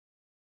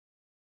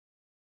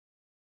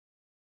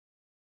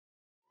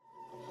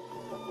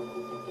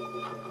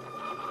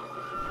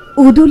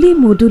উদুলি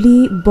মুদুলি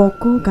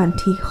বকো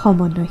গান্ধী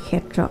সমন্বয়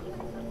ক্ষেত্ৰ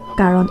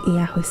কাৰণ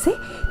এয়া হৈছে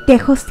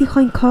 63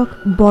 সংখ্যক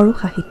বড়ো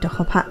সাহিত্য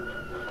সভা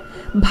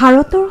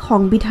ভাৰতৰ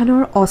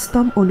সংবিধানৰ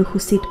অষ্টম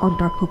অনুসূচীত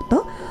অন্তৰ্ভুক্ত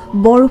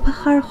বড়ো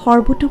ভাষাৰ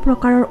সৰ্বতো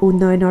প্ৰকাৰৰ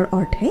উন্নয়নৰ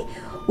অৰ্থে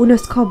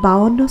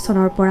 1952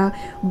 চনৰ পৰা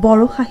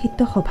বড়ো সাহিত্য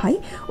সভাই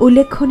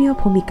উল্লেখনীয়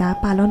ভূমিকা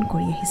পালন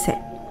কৰি আহিছে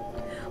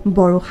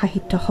বড়ো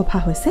সাহিত্য সভা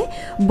হৈছে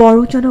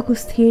বড়ো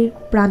জনগোষ্ঠীৰ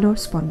প্ৰাণৰ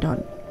স্পন্দন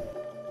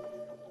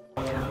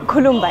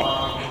খুলুমবাই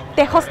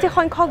 63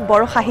 সংখ্যক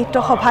বড়ো সাহিত্য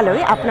সভালৈ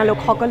আপোনালোক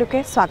সকলোকে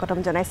স্বাগতম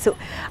জনাইছো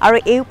আৰু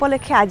এই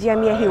উপলক্ষে আজি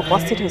আমি আহি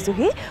উপস্থিত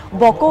হৈছোহি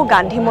বকো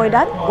গান্ধী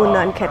ময়দান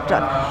উন্নয়ন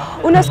ক্ষেত্ৰত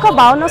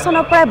 1952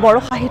 চনৰ পৰা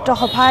বড়ো সাহিত্য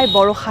সভাই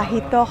বড়ো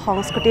সাহিত্য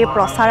সংস্কৃতিৰ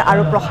প্ৰচাৰ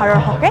আৰু প্ৰসাৰৰ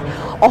হকে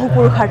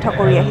অহোপুৰুষাৰ্থ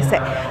কৰি আহিছে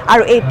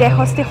আৰু এই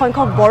 63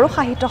 সংখ্যক বড়ো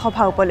সাহিত্য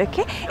সভা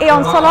উপলক্ষে এই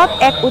অঞ্চলত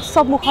এক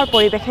উৎসৱমুখৰ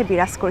পৰিৱেশে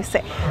বিৰাজ কৰিছে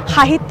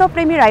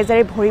সাহিত্যপ্ৰেমী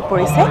ৰাইজেৰে ভৰি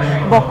পৰিছে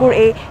বকোৰ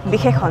এই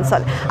বিশেষ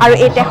অঞ্চল আৰু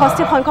এই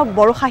 63 সংখ্যক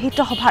বড়ো সাহিত্য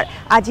সভাৰ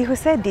আজি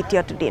হৈছে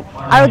দ্বিতীয়টো দিন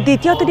আৰু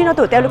দ্বিতীয়টো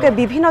দিনতো তেওঁলোকে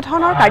বিভিন্ন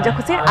ধৰণৰ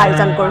কাৰ্যসূচীৰ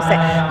আয়োজন কৰিছে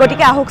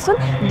গতিকে আহকচোন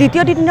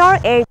দ্বিতীয় দিনৰ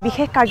এই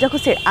বিশেষ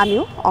কাৰ্যসূচীৰ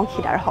আমিও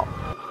অংশীদাৰ হওঁ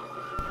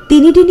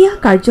তিনিদিনীয়া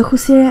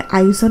কাৰ্যসূচীৰে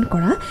আয়োজন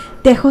কৰা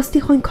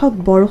 63 সংখ্যক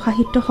বড়ো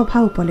সাহিত্য সভা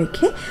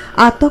উপলক্ষে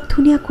আটক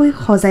ধুনীয়াকৈ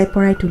সজাই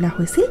পৰাই তোলা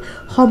হৈছিল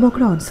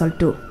সমগ্ৰ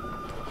অঞ্চলটো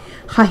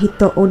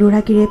সাহিত্য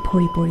অনুৰাগীৰে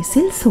ভৰি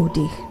পৰিছিল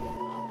চৌদিশ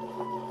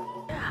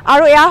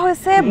আৰু এয়া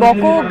হৈছে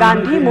বকো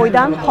গান্ধী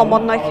ময়দান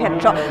সমন্বয়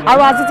ক্ষেত্ৰ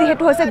আৰু আজি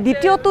যেহেতু হৈছে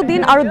দ্বিতীয়টো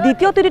দিন আৰু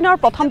দ্বিতীয়টো দিনৰ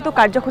প্ৰথমটো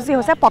কাৰ্যসূচী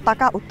হৈছে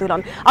পতাকা উত্তোলন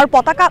আৰু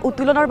পতাকা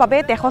উত্তোলনৰ বাবে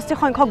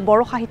 63 সংখ্যক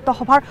বড়ো সাহিত্য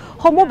সভাৰ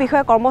সমূহ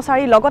বিষয়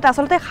কৰ্মচাৰী লগতে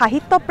আচলতে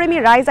সাহিত্যপ্ৰেমী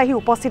ৰাইজ আহি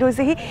উপস্থিত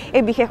হৈছেহি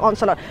এই বিশেষ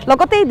অঞ্চলত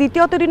লগতে এই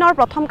দ্বিতীয়টো দিনৰ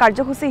প্ৰথম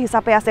কাৰ্যসূচী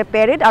হিচাপে আছে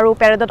পেৰেড আৰু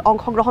পেৰেডত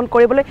অংশগ্ৰহণ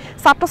কৰিবলৈ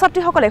ছাত্ৰ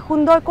ছাত্ৰীসকলে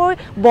সুন্দৰকৈ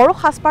বড়ো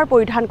সাজপাৰ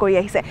পৰিধান কৰি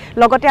আহিছে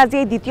লগতে আজি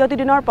এই দ্বিতীয়টো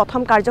দিনৰ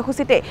প্ৰথম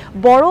কাৰ্যসূচীতে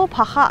বড়ো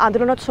ভাষা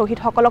আন্দোলনত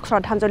শ্বহীদসকলক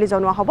শ্ৰদ্ধাঞ্জলি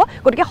জনোৱা হ'ব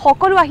গতিকে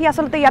সকলো আহি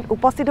আচলতে ইয়াত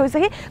উপস্থিত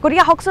হৈছেহি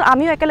গতিকে হকচোন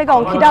আমিও একেলগে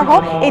অংশীদাৰ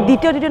হওঁ এই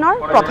দ্বিতীয় দিনৰ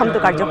প্ৰথমটো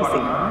কাৰ্যসূচী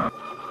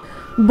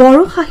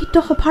বড়ো সাহিত্য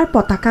সভাৰ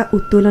পতাকা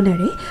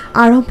উত্তোলনেৰে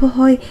আৰম্ভ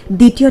হয়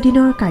দ্বিতীয়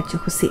দিনৰ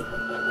কাৰ্যসূচী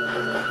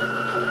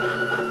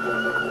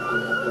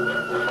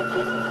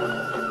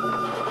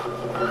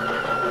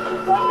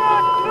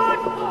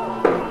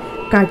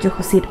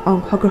কাৰ্যসূচীত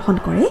অংশগ্ৰহণ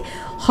কৰে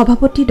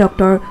সভাপতি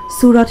ডক্টৰ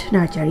সুৰথ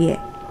নাৰ্জাৰীয়ে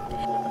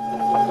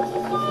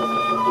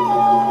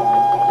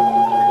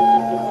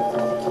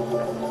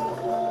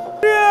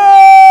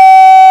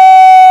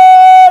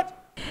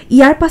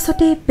ইয়াৰ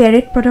পাছতে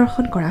পেৰেড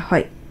প্ৰদৰ্শন কৰা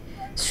হয়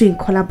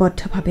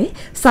শৃংখলাবদ্ধভাৱে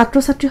ছাত্ৰ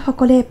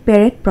ছাত্ৰীসকলে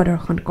পেৰেড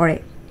প্ৰদৰ্শন কৰে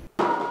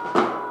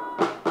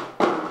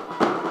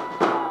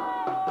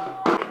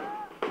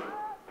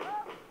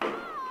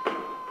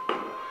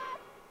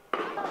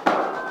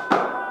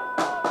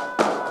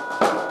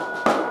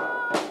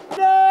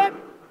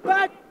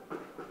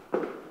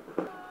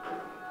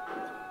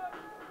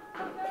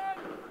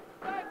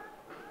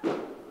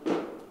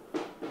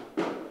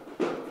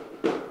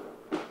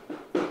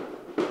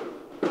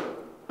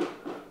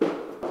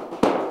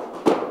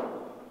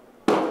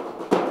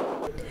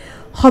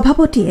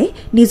সভাপতিয়ে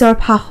নিজৰ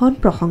ভাষণ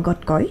প্ৰসংগত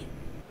কয়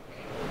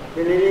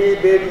दिनैनि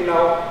बे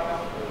दिनाव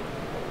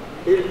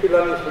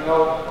हिलफिलानि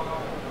सिङाव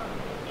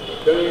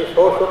जोंनि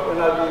सशक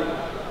एनार्जि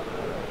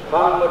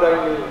सान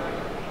मोदायनिखौ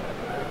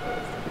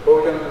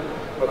जों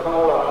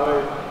मोखाङाव लानानै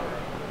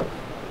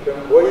जों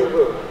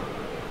बयबो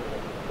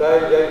जाय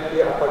जायखि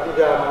आफादनि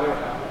जाया मानो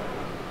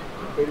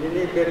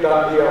दिनैनि बे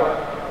दान्दियाव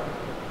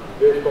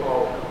बे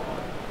समाव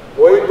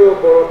बयबो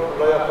बर'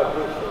 थुनलाइ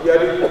आफादनि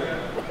सिबियारि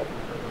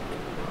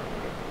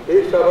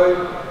हिसाबै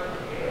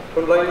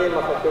थुनलाइनि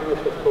माखासे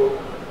मेसेजखौ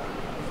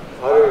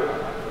आरो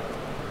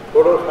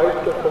बर'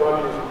 साहित्य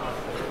सभानि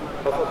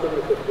माखासे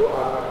मेसेजखौ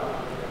आं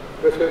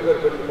गोसो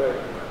गोरबोनिफ्राय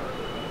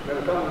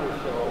नोंथांमोननि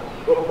सिगाङाव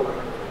गथायनो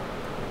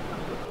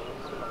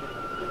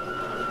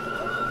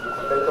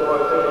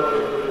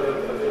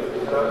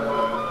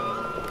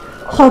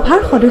সভাৰ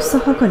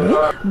সদস্যসকলে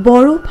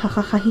বড়ো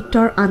ভাষা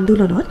সাহিত্যৰ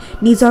আন্দোলনত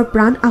নিজৰ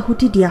প্ৰাণ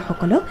আহুতি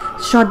দিয়াসকলক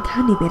শ্ৰদ্ধা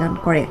নিবেদন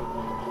কৰে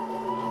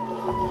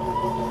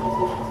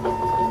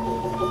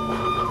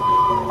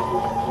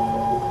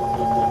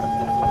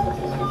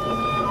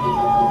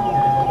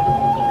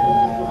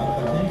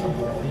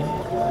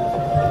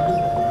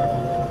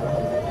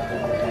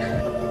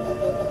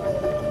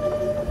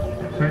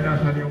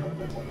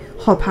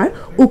সভাৰ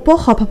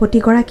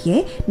উপসভাপতিগৰাকীয়ে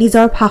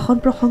নিজৰ ভাষণ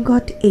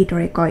প্ৰসংগত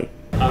এইদৰে কয়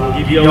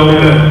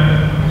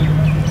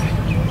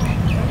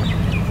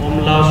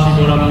কমলা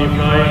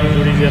শিৱৰামনিफ्राय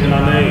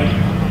जुरिजेननानै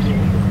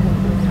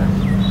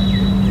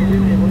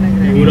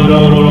बिहुराम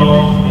बर'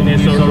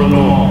 दिनेश्वर ब्रह्म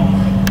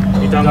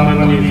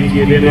बिथांमोननि जि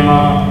गेदेमा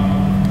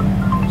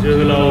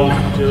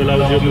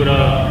जोहोलावजोफोरा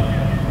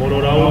बर'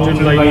 राव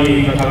थुनलाइनि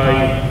थाखाय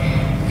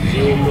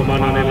जिउ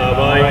खोमानानै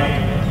लाबाय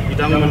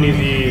बिथांमोननि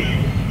जि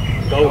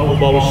गावखौ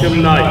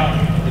बावसोमनाय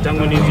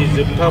बिथांमोननि जि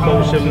जोबथा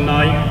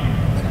बावसोमनाय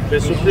बे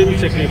सुप्रिम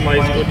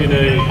सेक्रिफाइसखौ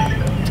दिनै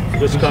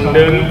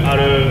गोसोखांदों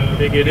आरो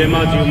बे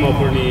गेदेमा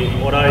जिउमाफोरनि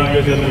अराय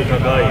गोजोननि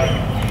थाखाय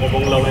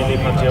अबंलावरिनि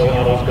खाथियाव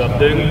आरज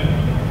गाबदों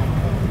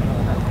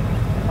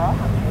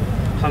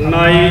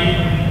थांनाय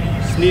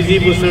 70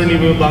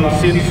 बोसोरनिबो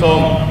बांसिन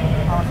सम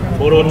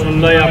बर'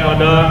 थुनलाइ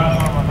आफादा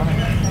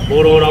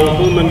बर'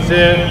 रावखौ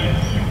मोनसे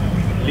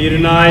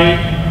लिरनाय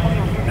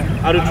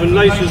आरो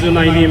थुनलाइ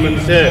सुजुनायनि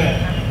मोनसे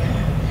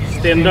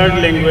स्टेन्डार्ड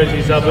लेंगुवेज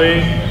हिसाबै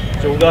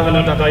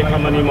जौगाहोनो थाखाय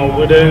खामानि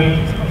मावबोदों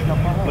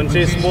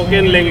मोनसे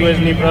स्पोकेन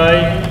लेंगुवेजनिफ्राय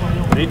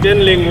रिटेन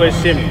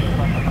लेंगुवेजसिम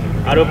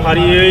आरो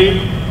फारियै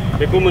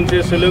बेखौ मोनसे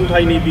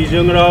सोलोंथाइनि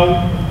बिजों राव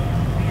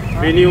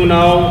बेनि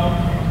उनाव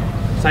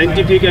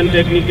साइन्टिफिक एन्ड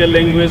टेक्निकल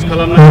लेंगुवेज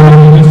खालामनायजों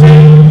लोगोसे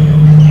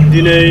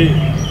दिनै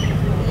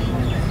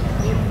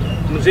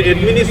मोनसे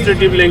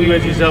एडमिनिस्ट्रेटिभ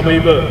लेंगुवेज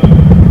हिसाबैबो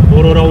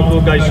बर' रावखौ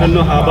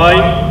गायसननो हाबाय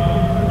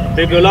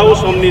बे गोलाव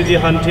समनि जि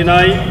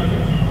हान्थिनाय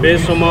बे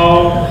समाव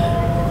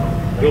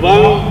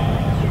गोबां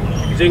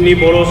जोंनि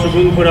बर'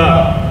 सुबुंफोरा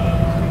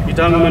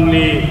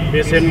बिथांमोननि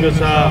बेसेन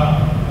गोसा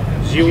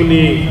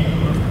जिउनि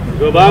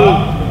गोबां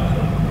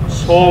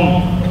सम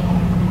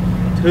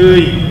थै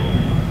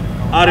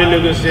आरो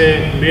लोगोसे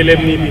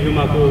मेलेमनि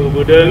बिहोमाखौ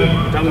होबोदों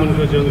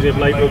बिथांमोनखौ जों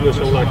जेब्लायबो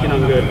गोसोआव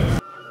लाखिनांगोन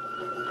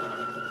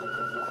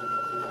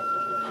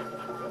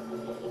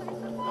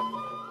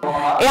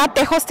এয়া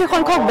 63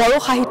 সংখ্যক বড়ো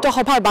সাহিত্য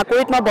সভাৰ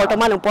বাকৰিত মই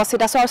বৰ্তমান উপস্থিত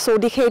আছো আৰু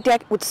চৌদিশে এতিয়া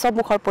উৎসৱ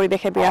মুখৰ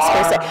পৰিৱেশে বিৰাজ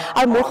কৰিছে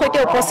আৰু মোৰ সৈতে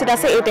উপস্থিত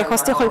আছে এই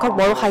 63 সংখ্যক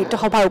বড়ো সাহিত্য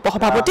সভাৰ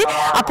উপসভাপতি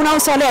আপোনাৰ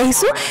ওচৰলৈ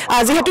আহিছো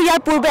যেহেতু ইয়াৰ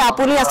পূৰ্বে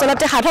আপুনি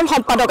আসলতে সাধাৰণ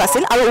সম্পাদক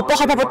আছিল আৰু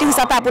উপসভাপতি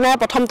হিচাপে আপোনাৰ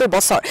প্ৰথমটো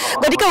বছৰ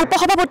গতিকে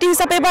উপসভাপতি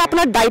হিচাপে এবাৰ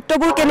আপোনাৰ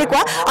দায়িত্ববোৰ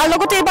কেনেকুৱা আৰু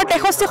লগতে এবাৰ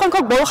 63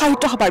 সংখ্যক বড়ো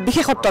সাহিত্য সভাৰ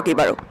বিশেষত্ব কি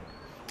বাৰু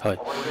হয়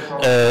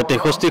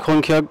 63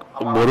 সংখ্যক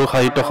বড়ো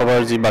সাহিত্য সভাৰ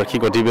যি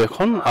বাৰ্ষিক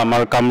অধিৱেশন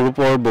আমাৰ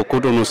কামৰূপৰ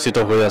বকুত অনুষ্ঠিত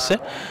হৈ আছে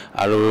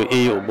আৰু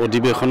এই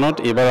অধিৱেশনত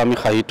এবাৰ আমি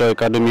সাহিত্য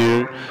একাডেমীৰ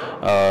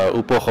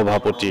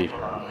উপসভাপতি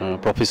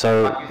প্ৰফেসৰ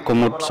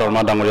কুমুদ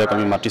শৰ্মা ডাঙৰীয়াক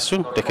আমি মাতিছো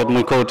তেখেত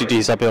মুখ্য অতিথি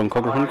হিচাপে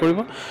অংশগ্ৰহণ কৰিব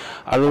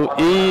আৰু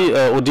এই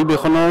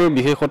অধিৱেশনৰ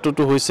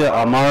বিশেষত্বটো হৈছে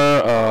আমাৰ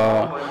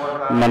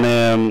মানে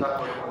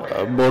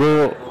বড়ো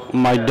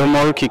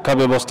মাধ্যমৰ শিক্ষা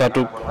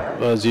ব্যৱস্থাটো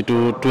যেটো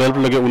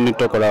 12 লৈকে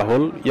উন্নীত কৰা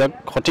হ'ল ইয়াক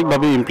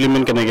সঠিকভাৱে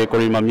ইমপ্লিমেন্ট কেনেকৈ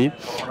কৰিম আমি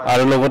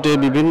আৰু লগতে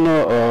বিভিন্ন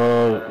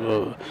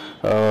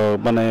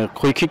মানে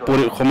শৈক্ষিক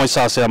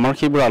সমস্যা আছে আমাৰ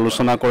সেইবোৰ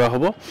আলোচনা কৰা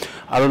হ'ব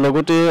আৰু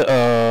লগতে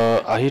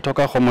আহি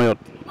থকা সময়ত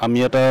আমি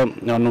এটা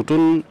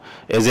নতুন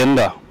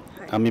এজেন্ডা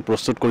আমি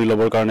প্ৰস্তুত কৰি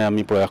লবৰ কাৰণে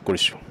আমি প্ৰয়াস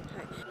কৰিছো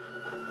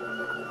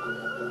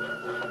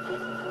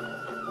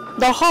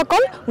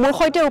দৰ্শকসকল মোৰ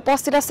সৈতে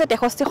উপস্থিত আছে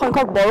 63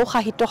 সংখ্যক বড়ো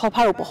সাহিত্য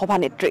সভাৰ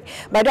উপসভানেত্ৰী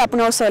বাইদেউ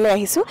আপোনাৰ ওচৰলৈ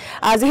আহিছো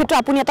যেহেতু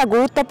আপুনি এটা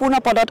গুৰুত্বপূৰ্ণ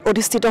পদত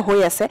অধিষ্ঠিত হৈ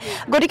আছে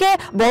গতিকে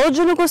বড়ো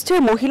জনগোষ্ঠীৰ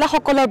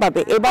মহিলাসকলৰ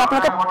বাবে এবাৰ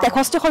আপোনালোকে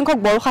 63 সংখ্যক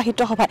বড়ো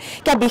সাহিত্য সভাই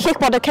কিবা বিশেষ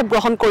পদক্ষেপ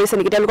গ্ৰহণ কৰিছে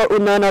নেকি তেওঁলোকৰ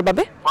উন্নয়নৰ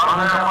বাবে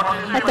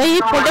এই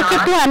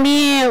পদক্ষেপটো আমি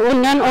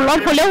উন্নয়ন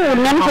অলপ হ'লেও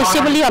উন্নয়ন হৈছে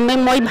বুলি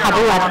মই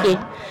ভাবো আৰু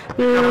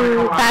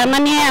তাৰ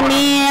মানে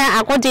আমি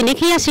আকৌ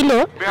যেনেকৈ আছিলো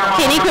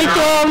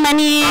তেনেকৈতো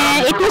মানে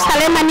এইটো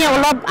চালে মানে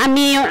অলপ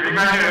আমি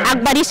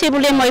আগবাঢ়িছে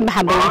বুলি মই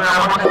ভাবো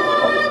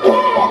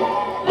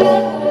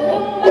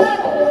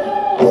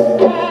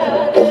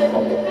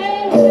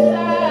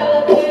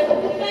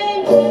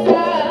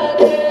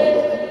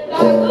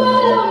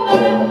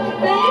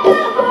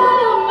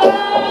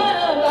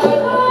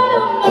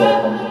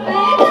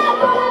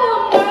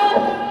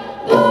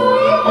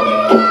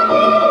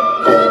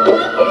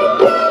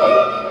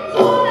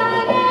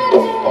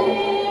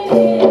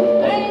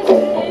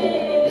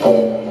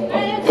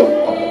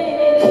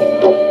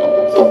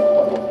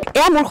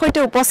মোৰ সৈতে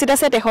উপস্থিত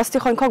আছে 63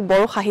 সংখ্যক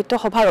বড়ো সাহিত্য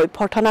সভাৰ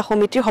অভ্যৰ্থনা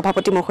সমিতিৰ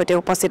সভাপতি মোৰ সৈতে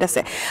উপস্থিত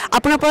আছে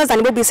আপোনাৰ পৰা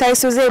জানিব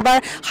বিচাৰিছো যে এবাৰ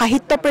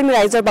সাহিত্যপ্ৰেমী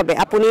ৰাইজৰ বাবে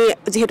আপুনি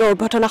যেহেতু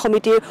অভ্যৰ্থনা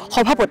সমিতিৰ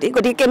সভাপতি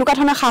গতিকে কেনেকুৱা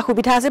ধৰণৰ সা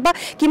সুবিধা আছে বা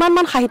কিমান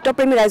মান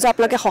সাহিত্যপ্ৰেমী ৰাইজ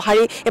আপোনালোকে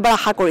সহাৰি এবাৰ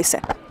আশা কৰিছে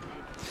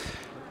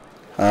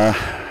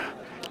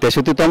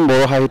 63তম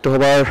বড়ো সাহিত্য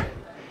সভাৰ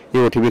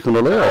এই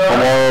অধিৱেশনলৈ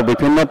অসমৰ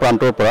বিভিন্ন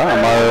প্ৰান্তৰ পৰা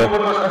আমাৰ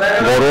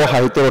বড়ো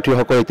সাহিত্যৰ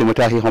অতিথিসকল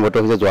ইতিমধ্যে আহি সমবেত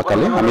হৈছে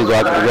যোৱাকালি আমি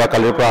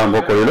যোৱাকালিৰ পৰা আৰম্ভ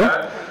কৰিলোঁ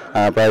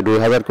প্ৰায়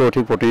 2000কৈ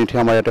অধিক প্ৰতিনিধি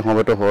আমাৰ ইয়াতে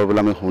সমবেত হোৱাৰ বুলি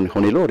আমি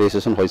শুনিলোঁ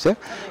ৰেজিষ্ট্ৰেশ্যন হৈছে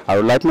আৰু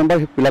লাইভ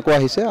মেম্বাৰবিলাকো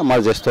আহিছে আমাৰ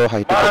জ্যেষ্ঠ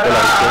সাহিত্যিকসকল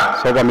আহিছে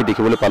চব আমি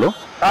দেখিবলৈ পালোঁ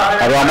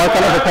আৰু আমাৰ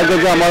কাৰণে সৌভাগ্য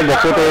যে আমাৰ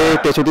বকুত এই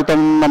 63তম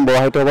বড়ো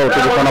সাহিত্য সভাৰ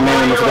অধিৱেশন আমি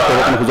অনুষ্ঠিত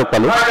কৰিবৰ কাৰণে সুযোগ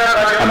পালোঁ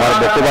আমাৰ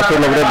বকুবাসীৰ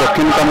লগতে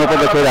দক্ষিণ কামৰূপৰ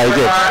দেশৰ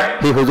ৰাইজে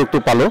সেই সুযোগটো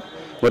পালোঁ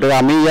গতিকে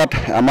আমি ইয়াত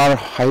আমাৰ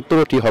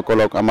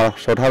সাহিত্যৰথীসকলক আমাৰ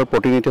শ্ৰদ্ধাৰ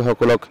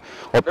প্ৰতিনিধিসকলক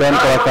অপ্যায়ন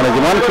কৰাৰ কাৰণে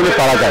যিমানখিনি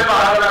পৰা যায়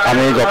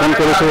আমি যতন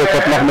কৰিছোঁ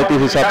একত্ৰিত সমিতি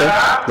হিচাপে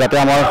যাতে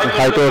আমাৰ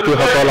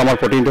সাহিত্যৰথীসকল আমাৰ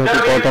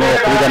প্ৰতিনিধিসকল কোনো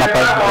অসুবিধা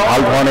নাপায়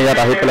ভাল ধৰণে ইয়াত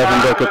আহি পেলাই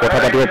সুন্দৰকৈ কথা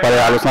পাতিব পাৰে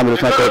আলোচনা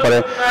বিলোচনা কৰিব পাৰে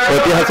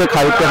ঐতিহাসিক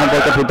সাহিত্য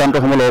সম্পৰ্কত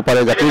সিদ্ধান্তসমূহ ল'ব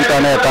পাৰে জাতিৰ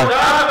কাৰণে এটা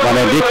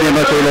মানে দিশ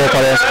নিৰ্ণয় কৰি ল'ব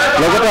পাৰে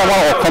লগতে আমাৰ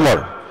অসমৰ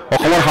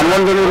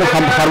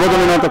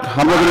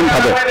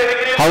সাৰ্বজনীনভাৱে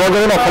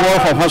অসমৰ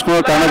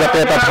সংস্কৰণৰ কাৰণে যাতে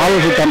এটা ভাল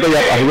সিদ্ধান্ত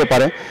ইয়াত আহিব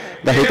পাৰে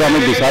সেইটো আমি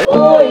বিচাৰোঁ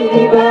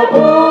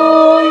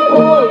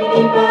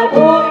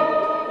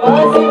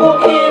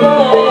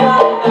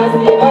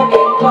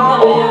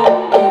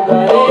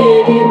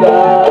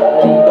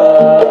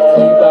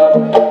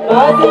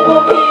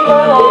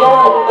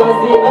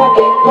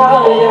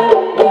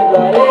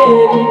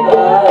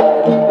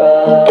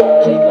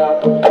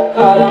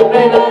Para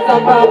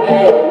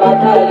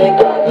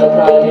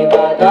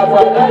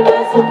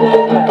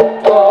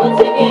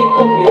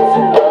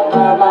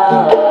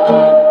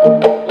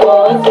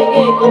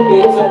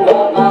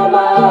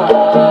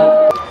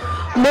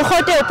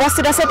মুখতে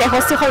উপস্থিত আছে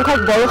 63 সংখ্যক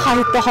বড়ো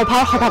সাহিত্য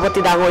সভাৰ সভাপতি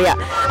ডাঙৰীয়া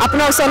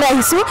আপোনাৰ ওচৰলৈ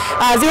আহিছো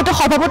যেহেতু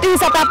সভাপতি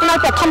হিচাপে আপোনাৰ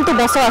প্ৰথমটো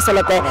বছৰ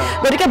আচলতে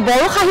গতিকে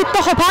বড়ো সাহিত্য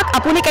সভাক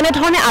আপুনি কেনে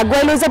ধৰণে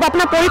আগুৱাই লৈ যাব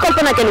আপোনাৰ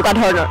পৰিকল্পনা কেনেকুৱা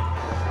ধৰণৰ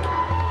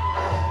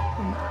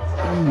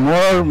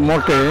মোৰ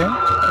মতে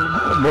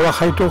বড়ো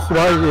সাহিত্য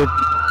সভা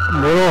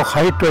বড়ো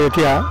সাহিত্য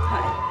এতিয়া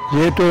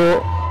যেহেতু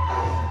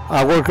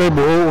আগতকৈ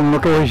বহু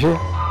উন্নত হৈছে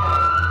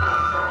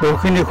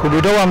বহুখিনি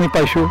সুবিধাও আমি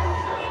পাইছোঁ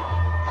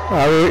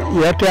আৰু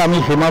ইয়াতে আমি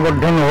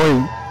সীমাবদ্ধ নহয়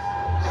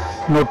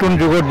নতুন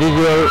যুগত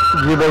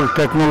যিবোৰ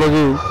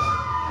টেকন'লজি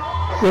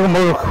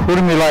এইবোৰ সুৰ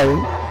মিলাই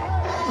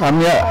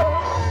আমি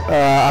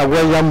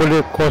আগুৱাই যাম বুলি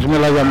খোজ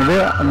মিলাই যাম বুলি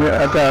আমি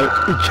এটা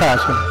ইচ্ছা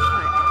আছে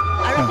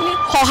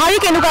সঁহাৰি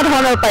কেনেকুৱা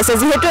ধৰণৰ পাইছে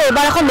যেহেতু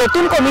এবাৰ এখন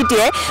নতুন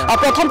কমিটিয়ে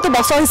প্ৰথমটো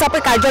বছৰ হিচাপে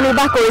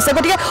কাৰ্যনিৰ্বাহ কৰিছে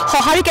গতিকে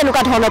সঁহাৰি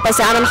কেনেকুৱা ধৰণৰ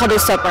পাইছে আন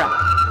সদস্যৰ পৰা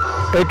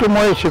এইটো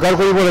মই স্বীকাৰ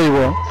কৰিব লাগিব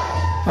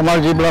আমাৰ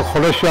যিবিলাক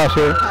সদস্য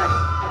আছে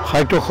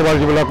সাহিত্য সভাৰ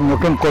যিবিলাক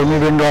নতুন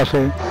কৰ্মীবৃন্দ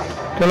আছে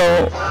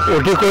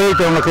অতিকৈ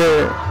তেওঁলোকে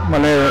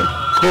মানে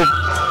খুব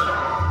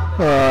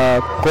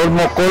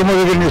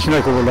কৰ্মযোগীৰ নিচিনা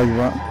ক'ব লাগিব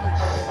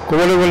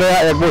ক'বলৈ গ'লে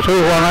এক বছৰো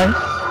হোৱা নাই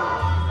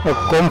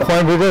কম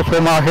সময়ৰ ভিতৰত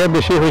 6 মাহহে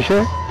বেছি হৈছে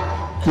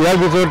ইয়াৰ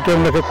ভিতৰত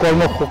তেওঁলোকে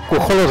কৰ্ম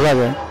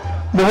কুশলতাৰে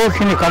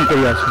বহুতখিনি কাম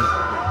কৰি আছে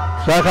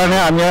যাৰ কাৰণে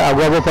আমি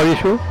আগুৱাব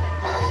পাৰিছোঁ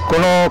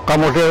কোনো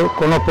কামতে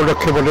কোনো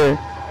পদক্ষেপতে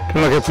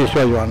তেওঁলোকে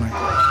পিছুৱাই যোৱা নাই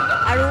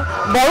আৰু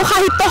বড়ো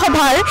সাহিত্য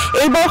সভাৰ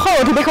এই বৰ্ষৰ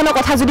অধিৱেশনৰ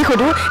কথা যদি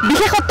সোধো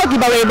বিশেষত্ব কি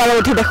বাৰু এইবাৰৰ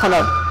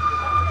অধিৱেশনৰ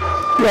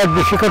ইয়াত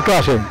বিশেষত্ব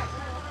আছে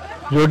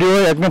যদিও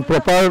একদম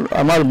প্ৰপাৰ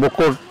আমাৰ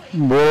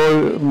বড়ো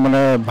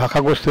মানে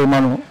ভাষাগোষ্ঠীৰ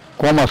মানুহ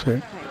কম আছে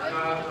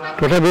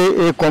তথাপি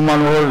এই কম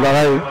মানুহৰ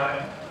দ্বাৰাই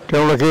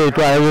তেওঁলোকে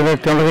এইটো আয়োজনে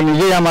তেওঁলোকে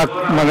নিজেই আমাক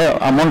মানে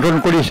আমন্ত্ৰণ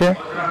কৰিছে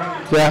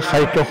যে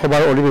সাহিত্য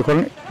সভাৰ অধিৱেশন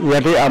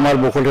ইয়াতেই আমাৰ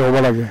বড়োতে হ'ব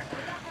লাগে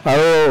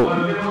আৰু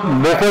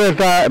বড়োৰ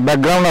এটা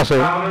বেকগ্ৰাউণ্ড আছে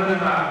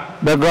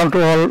বেকগ্ৰাউণ্ডটো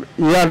হ'ল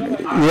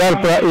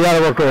ইয়াৰ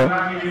আগতে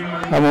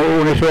আমাৰ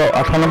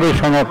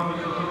 1998 চনত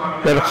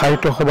ইয়াত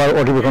সাহিত্য সভাৰ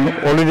অধিৱেশন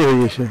অলৰেডি হৈ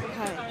গৈছে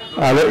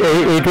আৰু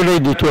এইটোলৈ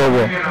দ্বিতীয় হ'ব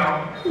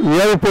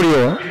ইয়াৰ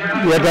উপৰিও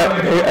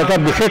এটা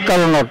বিশেষ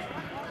কাৰণত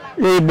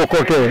এই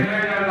বড়োতে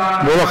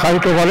বড়ো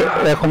সাহিত্য সভাৰ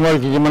এসময়ৰ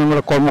যিমান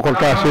মানে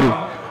কৰ্মকৰ্তা আছিল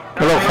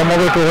তেওঁলোক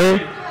সমবেত হৈ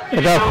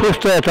এটা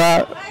সুস্থ এটা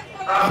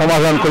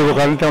সমাধান কৰিবৰ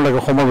কাৰণে তেওঁলোকে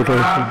সমবেত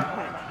হৈছিল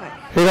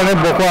সেইকাৰণে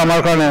বড়ো আমাৰ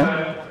কাৰণে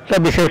এটা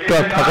বিশেষত্ব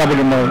থকা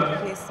বুলি মই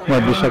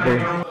বিশ্বাস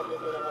কৰোঁ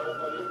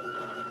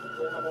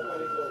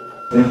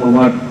এই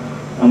সভাত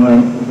আমাৰ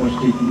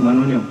উপস্থিত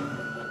মাননীয়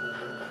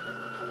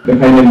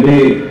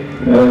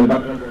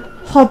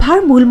সভাৰ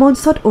মূল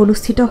মঞ্চত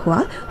অনুষ্ঠিত হোৱা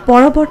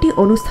পৰৱৰ্তী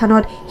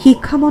অনুষ্ঠানত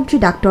শিক্ষামন্ত্ৰী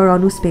ডাক্তৰ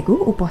অনুজ পেগু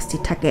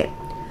উপস্থিত থাকে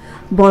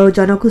বড়ো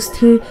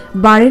জনগোষ্ঠীৰ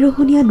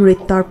বাৰেৰহণীয়া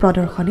নৃত্যৰ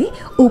প্ৰদৰ্শনে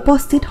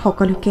উপস্থিত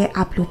সকলোকে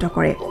আপ্লুত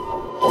কৰে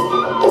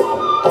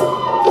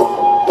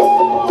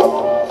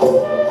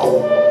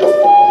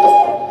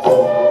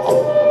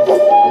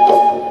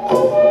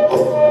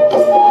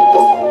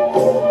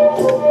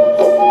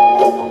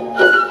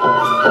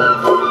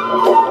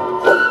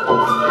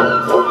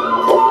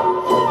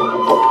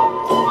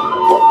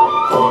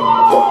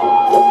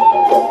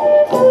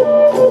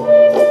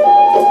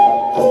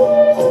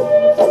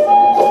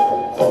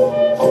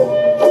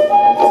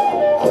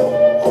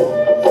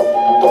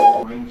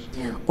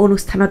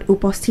অনুষ্ঠানত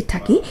উপস্থিত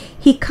থাকি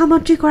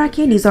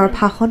শিক্ষামন্ত্ৰীগৰাকীয়ে নিজৰ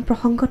ভাষণ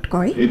প্ৰসংগত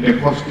কয় এই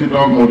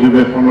 63তম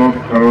অধিৱেশনৰ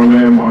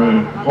কাৰণে মই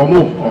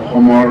সমূহ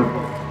অসমৰ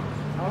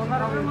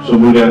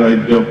চুবুৰীয়া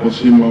ৰাজ্য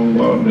পশ্চিমবংগ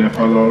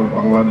নেপালৰ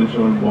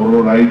বাংলাদেশৰ বড়ো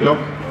ৰাইজক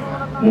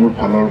মোৰ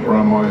ফালৰ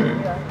পৰা মই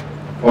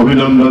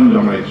অভিনন্দন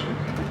জনাইছোঁ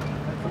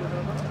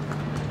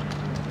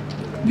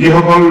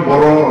যিসকল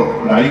বড়ো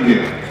ৰাইজে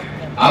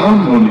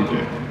আৰম্ভণিতে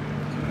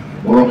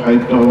বড়ো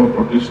সাহিত্য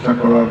প্ৰতিষ্ঠা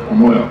কৰাৰ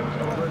সময়ত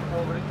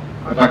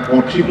এটা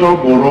কথিত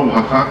বড়ো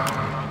ভাষাক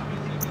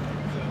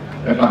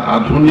এটা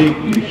আধুনিক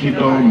লিখিত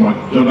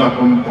মৰ্যাদা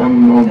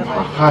সম্পন্ন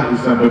ভাষা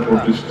হিচাপে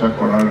প্ৰতিষ্ঠা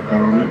কৰাৰ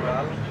কাৰণে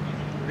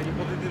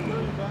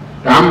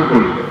কাম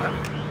কৰিলে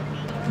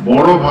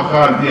বড়ো ভাষা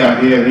আজি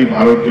আহি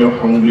ভাৰতীয়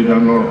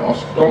সংবিধানৰ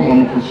 ৮ম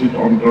অনুসূচীত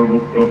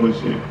অন্তৰ্ভুক্ত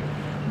হৈছে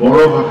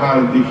বড়ো ভাষা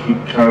আজি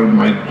শিক্ষাৰ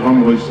মাধ্যম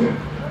হৈছে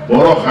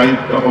বড়ো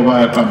সাহিত্য সভা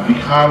এটা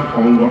বিশাল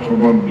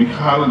সংগঠনত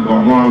বিশাল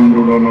গণ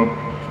আন্দোলনত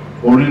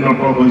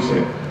পৰিণত হৈছে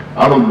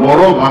আৰু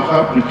বড়ো ভাষা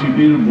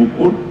পৃথিৱীৰ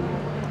বুকুত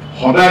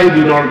সদায়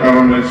দিনৰ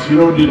কাৰণে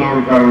চিৰদিনৰ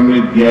কাৰণে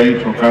জীয়াই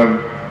থকাৰ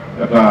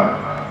এটা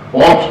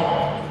পথ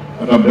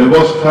এটা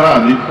ব্যৱস্থা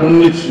আজি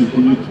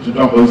সুনিশ্চিত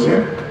হৈছে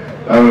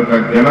তাৰ এটা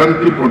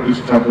গ্যাৰান্টি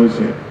প্ৰতিষ্ঠা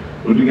হৈছে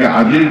গতিকে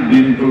আজিৰ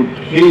দিনটোত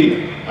সেই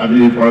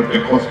আজিৰ পৰা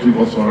 63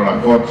 বছৰ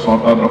আগত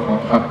 6টা দশক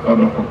 7টা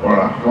দশকৰ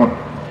আগত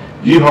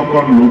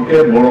যিসকল লোকে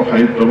বড়ো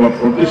সাহিত্য সভা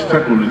প্ৰতিষ্ঠা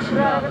কৰিছিল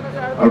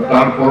আৰু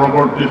তাৰ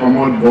পৰৱৰ্তী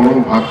সময়ত বড়ো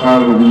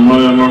ভাষাৰ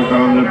উন্নয়নৰ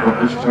কাৰণে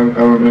প্ৰতিষ্ঠাৰ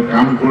কাৰণে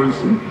কাম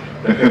কৰিছিল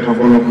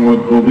তেখেতসকলক মই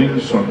গভীৰ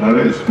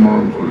শ্ৰদ্ধাৰে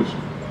স্মৰণ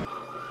কৰিছোঁ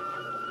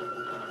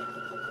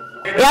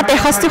ইয়াত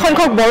 63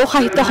 সংখ্যক বড়ো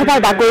সাহিত্য সভাৰ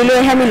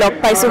বাকৰিলৈহে আমি লগ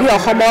পাইছোহি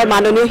অসমৰ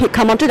মাননীয়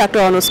শিক্ষামন্ত্ৰী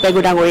ডক্টৰ অনুজ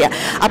পেগু ডাঙৰীয়া।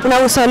 আপোনাৰ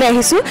ওচৰলৈ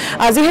আহিছোঁ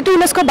যিহেতু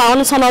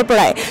 1952 চনৰ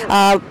পৰাই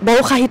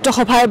বড়ো সাহিত্য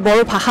সভাই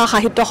বড়ো ভাষা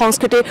সাহিত্য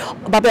সংস্কৃতিৰ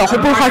বাবে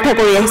অহোপুৰুষাৰ্থ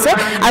কৰি আহিছে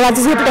আৰু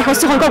আজি যিহেতু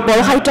 63 সংখ্যক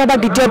বড়ো সাহিত্য সভাৰ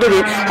দ্বিতীয় দিন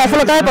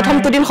সফলতাৰে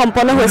প্ৰথমটো দিন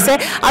সম্পন্ন হৈছে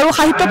আৰু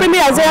সাহিত্যপ্ৰেমী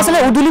ৰাইজে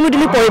আচলতে উদুলি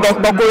মুদুলি পৰিৱেশ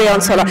বকৰি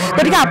অঞ্চলত।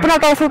 গতিকে আপোনাৰ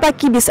তৰফৰ পৰা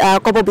কি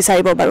ক'ব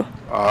বিচাৰিব বাৰু?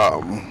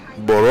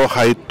 বড়ো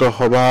সাহিত্য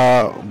সভা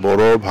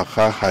বড়ো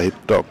ভাষা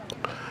সাহিত্যক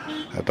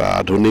এটা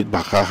আধুনিক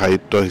ভাষা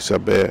সাহিত্য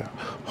হিচাপে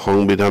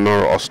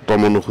সংবিধানৰ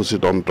 ৮ম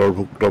অনুসূচিত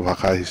অন্তৰ্ভুক্ত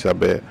ভাষা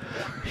হিচাপে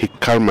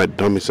শিক্ষাৰ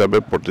মাধ্যম হিচাপে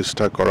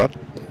প্ৰতিষ্ঠা কৰাত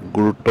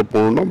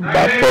গুৰুত্বপূৰ্ণ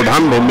বা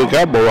প্ৰধান ভূমিকা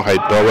বড়ো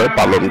সাহিত্য সভাই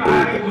পালন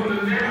কৰিলে।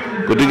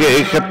 গতিকে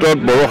এই ক্ষেত্ৰত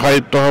বড়ো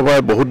সাহিত্য সভাই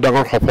বহুত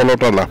ডাঙৰ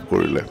সফলতা লাভ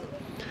কৰিলে,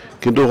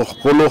 কিন্তু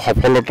সকলো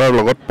সফলতাৰ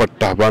লগত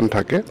প্ৰত্যাহ্বান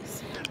থাকে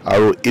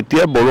আৰু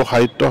এতিয়া বড়ো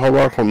সাহিত্য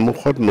সভাৰ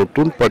সন্মুখত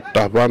নতুন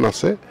প্ৰত্যাহ্বান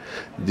আছে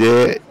যে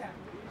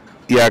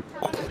ইয়াক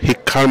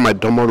শিক্ষাৰ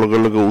মাধ্যমৰ লগে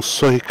লগে উচ্চ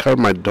শিক্ষাৰ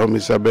মাধ্যম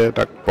হিচাপে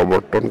তাক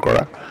প্ৰৱৰ্তন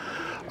কৰা,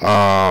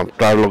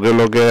 তাৰ লগে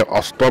লগে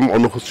 ৮ম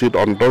অনুসূচিত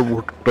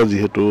অন্তৰ্ভুক্ত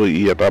যিহেতু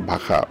ই এটা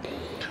ভাষা,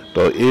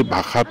 তো এই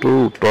ভাষাটোৰ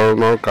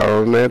উত্তৰণৰ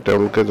কাৰণে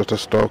তেওঁলোকে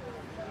যথেষ্ট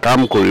কাম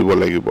কৰিব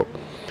লাগিব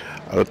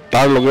আৰু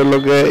তাৰ লগে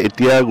লগে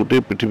এতিয়া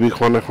গোটেই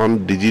পৃথিৱীখন এখন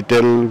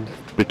ডিজিটেল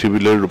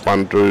পৃথিৱীলৈ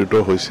ৰূপান্তৰিত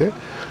হৈছে।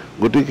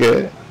 গতিকে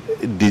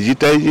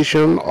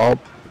ডিজিটাইজেশ্যন অফ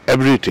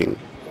এভৰিথিং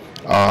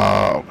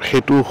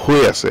সেইটো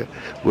হৈ আছে।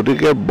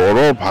 গতিকে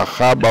বড়ো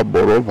ভাষা বা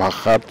বড়ো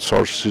ভাষাত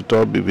চৰ্চিত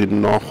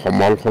বিভিন্ন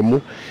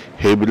সমলসমূহ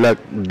সেইবিলাক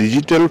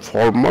ডিজিটেল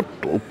ফৰ্মত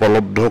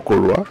উপলব্ধ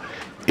কৰোৱা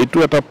এইটো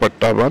এটা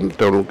প্ৰত্যাহ্বান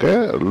তেওঁলোকে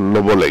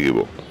ল'ব লাগিব।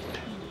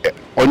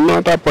 অন্য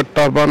এটা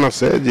প্ৰত্যাহ্বান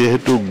আছে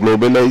যিহেতু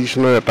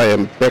গ্ল'বেলাইজেশ্যনৰ এটা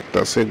ইম্পেক্ট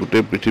আছে,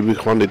 গোটেই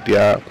পৃথিৱীখন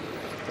এতিয়া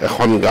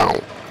এখন গাঁও।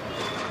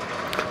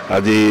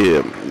 আজি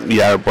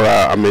ইয়াৰ পৰা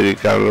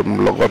আমেৰিকাৰ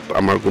লগত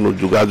আমাৰ কোনো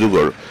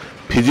যোগাযোগৰ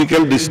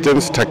ফিজিকেল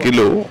ডিষ্টেঞ্চ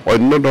থাকিলেও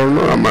অন্য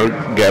ধৰণৰ আমাৰ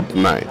গেপ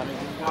নাই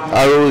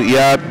আৰু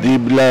ইয়াত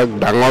যিবিলাক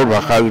ডাঙৰ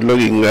ভাষাবিলাক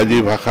ইংৰাজী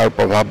ভাষাৰ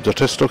প্ৰভাৱ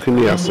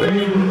যথেষ্টখিনি আছে।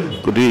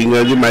 গতিকে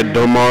ইংৰাজী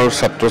মাধ্যমৰ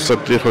ছাত্ৰ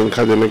ছাত্ৰীৰ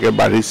সংখ্যা যেনেকৈ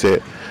বাঢ়িছে,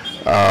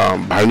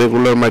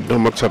 ভাৰ্নিকুলাৰ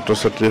মাধ্যমত ছাত্ৰ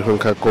ছাত্ৰীৰ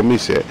সংখ্যা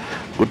কমিছে।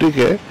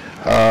 গতিকে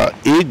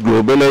এই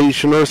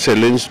গ্ল'বেলাইজেশ্যনৰ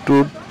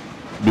চেলেঞ্জটোৰ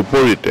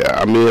বিপৰীতে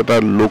আমি এটা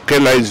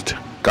লোকেলাইজড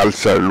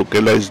কালচাৰ,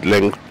 লোকেলাইজড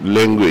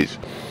লেংগুৱেজ,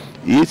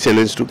 এই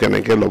চেলেঞ্জটো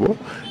কেনেকৈ ল'ব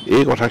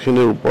এই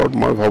কথাখিনিৰ ওপৰত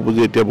মই ভাবোঁ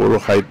যে এতিয়া বড়ো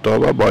সাহিত্য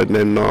সভা বা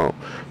অন্যান্য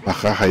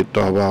ভাষা সাহিত্য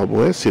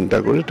সভাসমূহে চিন্তা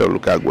কৰি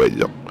তেওঁলোকে আগুৱাই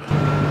যাওক।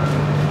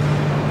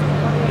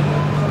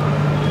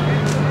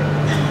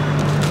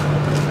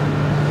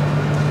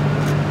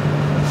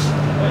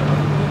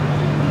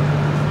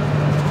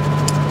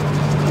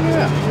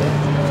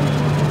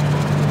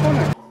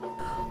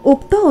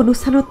 উক্ত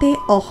অনুষ্ঠানতে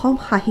অসম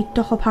সাহিত্য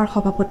সভাৰ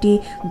সভাপতি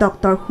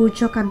ডক্টৰ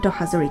সূৰ্যকান্ত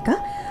হাজৰিকা,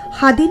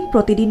 স্বাধীন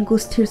প্ৰতিদিন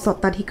গোষ্ঠীৰ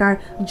স্বত্বাধিকাৰ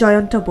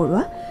জয়ন্ত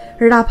বৰুৱা,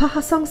 ৰাভা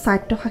হাছং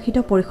স্বায়ত্তশাসিত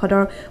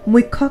পৰিষদৰ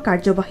মুখ্য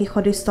কাৰ্যবাহী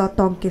সদস্য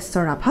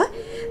টংকেশ্বৰ ৰাভা,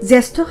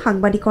 জ্যেষ্ঠ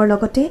সাংবাদিকৰ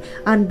লগতে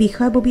আন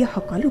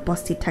বিষয়ববীয়াসকল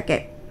উপস্থিত থাকে।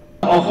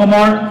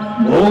 অসমৰ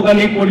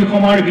ভৌগোলিক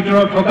পৰিসীমাৰ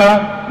ভিতৰত থকা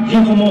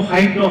যিসমূহ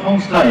সাহিত্য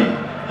সংস্থাই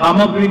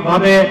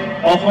সামগ্ৰিকভাৱে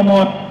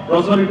অসমত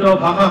প্ৰচলিত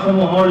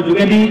ভাষাসমূহৰ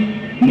যোগেদি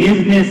নিজ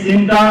নিজ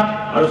চিন্তা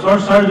আৰু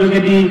চৰ্চাৰ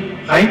যোগেদি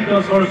সাহিত্য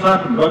চৰ্চাত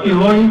ব্ৰতী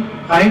হৈ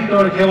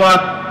সাহিত্যৰ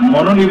সেৱাত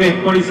মনোনিৱেশ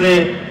কৰিছে,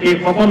 এই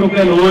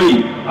সকলোকে লৈ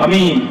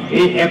আমি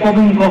এই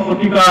 ১বিংশ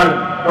শতিকাৰ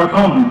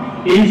প্ৰথম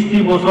 ২৩টি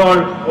বছৰ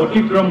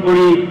অতিক্ৰম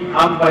কৰি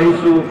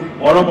আগবাঢ়িছোঁ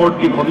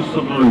পৰৱৰ্তী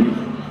ভৱিষ্যতলৈ।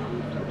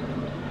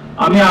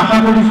 আমি আশা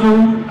কৰিছোঁ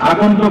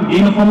আগন্তুক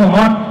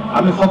দিনসমূহত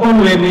আমি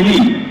সকলোৱে মিলি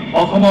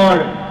অসমৰ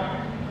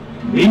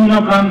ভিন্ন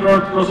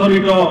প্ৰান্তত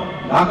প্ৰচলিত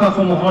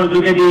ভাষাসমূহৰ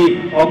যোগেদি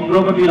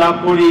অগ্ৰগতি লাভ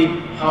কৰি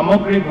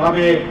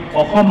সামগ্ৰিকভাৱে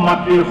অসম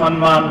মাতৃৰ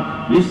সন্মান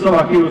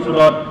বিশ্ববাসীৰ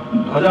ওচৰত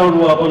ধ্বজা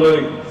উৰুৱাবলৈ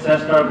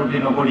চেষ্টাৰ প্ৰতি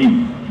নকৰিম।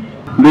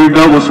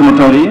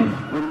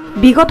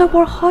 বিগত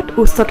বৰ্ষত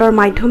উচ্চতৰ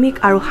মাধ্যমিক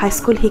আৰু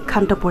হাইস্কুল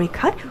শিক্ষান্ত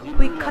পৰীক্ষাত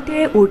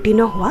সুখ্যাতিৰে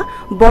উত্তীৰ্ণ হোৱা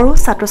বড়ো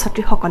ছাত্ৰ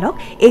ছাত্ৰীসকলক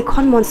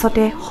এইখন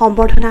মঞ্চতে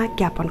সম্বৰ্ধনা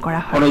জ্ঞাপন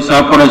কৰা হয়।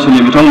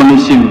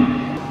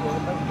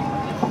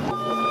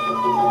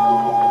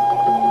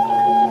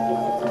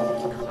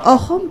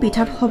 অসম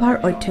বিধানসভাৰ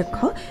অধ্যক্ষ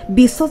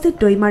বিশ্বজিৎ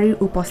দৈমাৰীৰ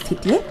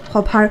উপস্থিতিয়ে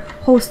সভাৰ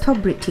সৌষ্ঠৱ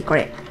বৃদ্ধি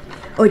কৰে।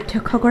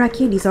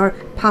 অধ্যক্ষগৰাকীয়ে নিজৰ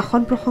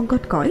ভাষণ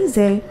প্ৰসংগত কয়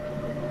যে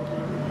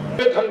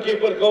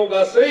थांखिफोरखौ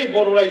गासै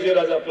बर' रायजो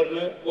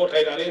राजाफोरनो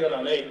गथायनानै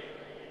होनानै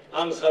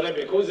आं सानो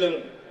बेखौ जों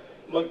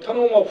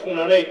मोगथाङाव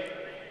मावफुंनानै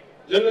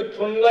जोङो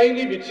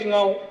थुनलाइनि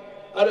बिथिङाव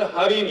आरो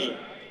हारिनि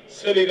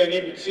सोलिनायनि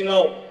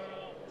बिथिङाव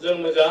जों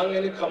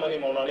मोजाङैनो खामानि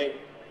मावनानै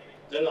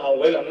जों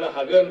आवगायलांनो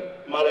हागोन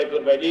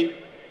मालायफोर बायदि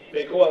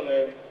बेखौ आङो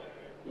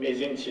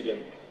मिजिंथिदों।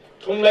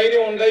 थुनलाइनि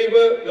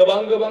अनगायैबो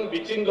गोबां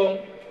बिथिं दं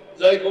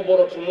जायखौ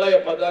बर' थुनलाइ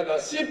आफादा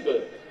गासिबो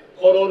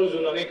खर'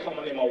 रुजुनानै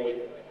खामानि मावो।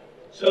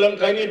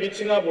 सोलोंथाइनि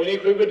बिथिङा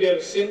बयनिख्रुइबो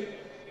देरसिन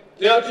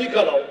जे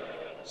आथिखालाव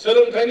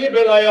सोलोंथाइनि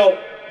बेलायाव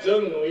जों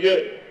नुयो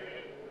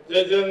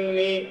जे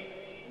जोंनि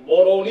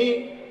बर'नि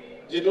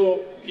जिथु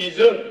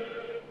बिजों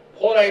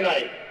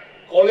फरायनाय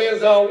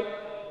कलेजाव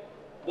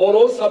बर'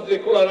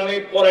 साबजेक्टखौ लानानै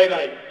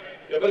फरायनाय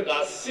बेफोर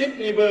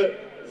गासिबनिबो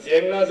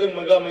जेंनाजों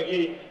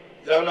मोगा-मोगि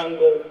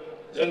जानांगौ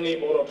जोंनि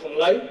बर'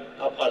 थुनलाइ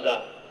आफादा।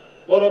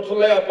 बर'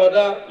 थुनलाइ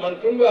आफादा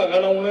मोनफ्रोमबो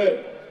आगानावनो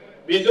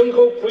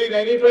बिजोंखौ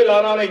खुलिनायनिफ्राय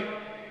लानानै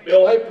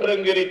बेवहाय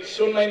फोरोंगिरि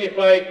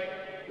थिसननायनिफ्राय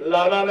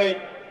लानानै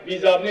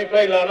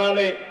बिजाबनिफ्राय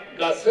लानानै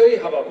गासै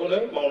हाबाखौनो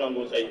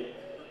मावनांगौ जायो।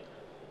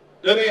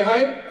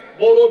 दिनैहाय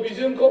बर'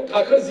 बिजोंखौ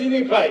थाखो 10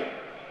 निफ्राय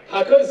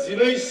थाखो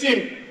 12 सिम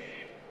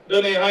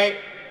दिनैहाय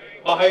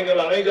बाहायनो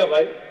लानाय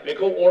जाबाय,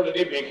 बेखौ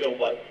अलरेडि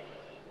बेखेवबाय।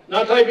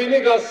 नाथाय बेनि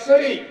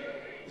गासै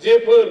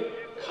जेफोर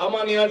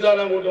खामानिया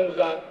जानांगौ दं,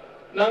 जा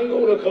नांगौ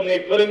रोखोमनि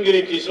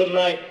फोरोंगिरि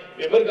थिसननाय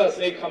बेफोर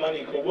गासै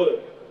खामानिखौबो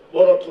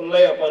बर'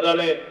 थुनलाइ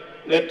आफादानो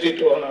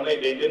नेतृत्व होनानै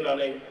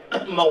दैदेननानै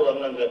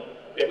मावलांनांगोन।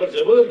 बेफोर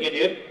जोबोर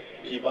गिदिर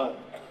बिबान।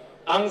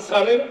 आं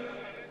सानो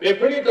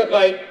बेफोरनि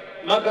थाखाय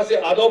माखासे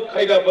आदब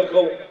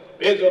खायदाफोरखौ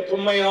बे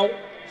जथुम्मायाव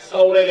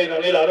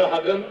सावरायलायनानै लानो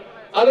हागोन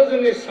आरो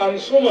जोंनि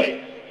सानसुमै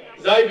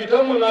जाय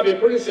बिथांमोना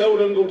बेफोरनि सायाव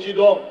रोंगौथि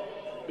दं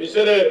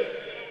बिसोरो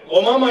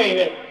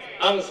गमामायैनो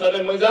आं सानो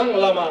मोजां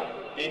लामा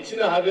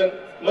दिन्थिनो हागोन,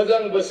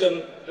 मोजां बोसोन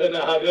होनो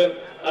हागोन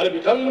आरो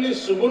बिथांमोननि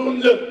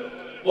सुबुरुनजों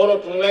बर'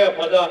 थुनलाइ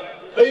आफादा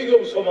फैगौ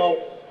समाव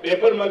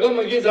बेफोर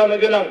मोगा-मोगि जानो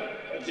गोनां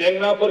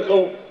जेंनाफोरखौ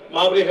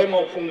माबोरैहाय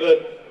मावफुंगोन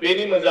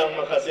बेनि मोजां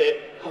माखासे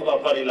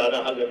हाबाफारि लानो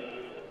हागोन।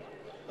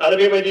 आरो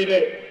बेबायदिनो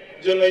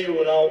जोङो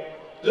इयुनाव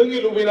जोंनि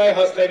लुबैनाय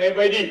हास्थायनाय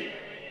बायदि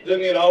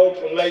जोंनि राव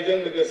थुनलाइजों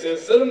लोगोसे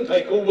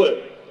सोलोंथाइखौबो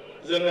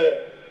जोङो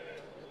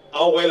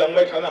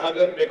आवगायलांबाय थानो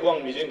हागोन, बेखौ आं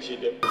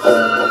मिजिंथिदों।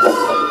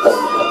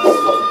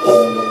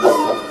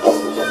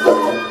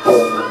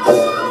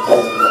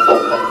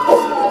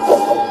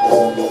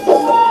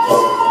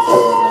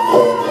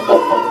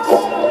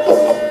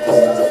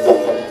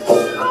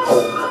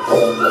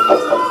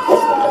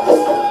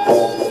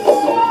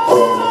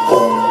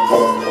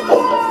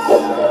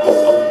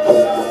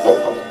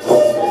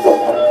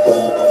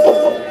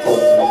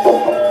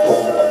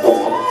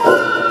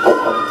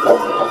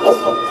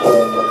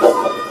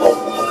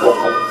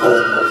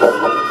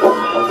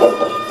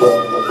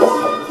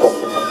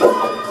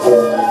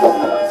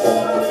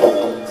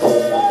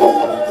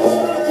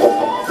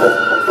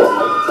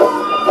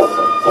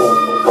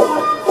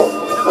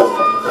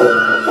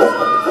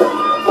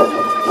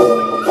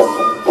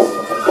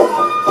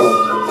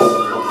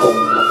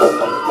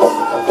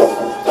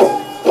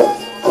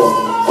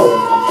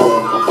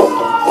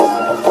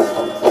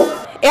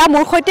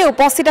 মোৰ সৈতে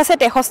উপস্থিত আছে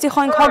 63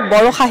 সংখ্যক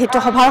বড়ো সাহিত্য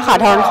সভাৰ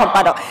সাধাৰণ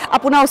সম্পাদক।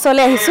 আপোনাৰ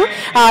ওচৰলৈ আহিছোঁ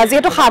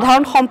যেহেতু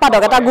সাধাৰণ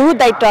সম্পাদক এটা গুৰু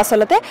দায়িত্ব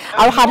আচলতে,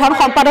 আৰু সাধাৰণ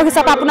সম্পাদক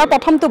হিচাপে আপোনাৰ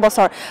প্ৰথমটো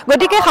বছৰ,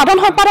 গতিকে সাধাৰণ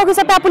সম্পাদক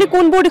হিচাপে আপুনি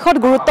কোনবোৰ দিশত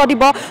গুৰুত্ব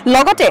দিব,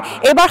 লগতে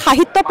এইবাৰ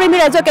সাহিত্য প্ৰেমী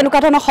ৰাইজক কেনেকুৱা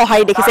ধৰণৰ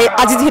সঁহাৰি দেখিছে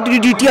আজি যিহেতু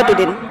দ্বিতীয়টো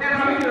দিন?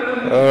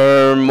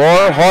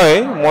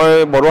 মই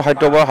বড়ো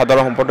সাহিত্য সভাৰ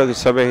সাধাৰণ সম্পাদক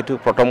হিচাপে সেইটো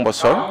প্ৰথম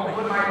বছৰ,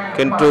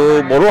 কিন্তু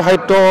বড়ো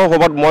সাহিত্য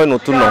সভাত মই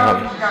নতুন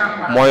নহয়।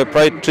 মই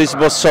প্ৰায় 30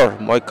 বছৰ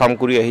মই কাম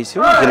কৰি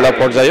আহিছোঁ জিলা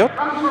পৰ্যায়ত,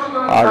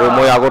 আৰু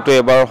মই আগতে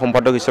এবাৰ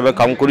সম্পাদক হিচাপে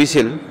কাম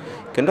কৰিছিল,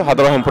 কিন্তু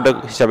সাধাৰণ সম্পাদক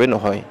হিচাপে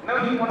নহয়।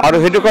 আৰু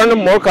সেইটো কাৰণে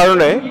মোৰ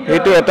কাৰণে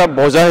সেইটো এটা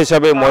বজা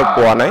হিচাপে মই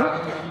পোৱা নাই।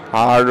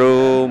 আৰু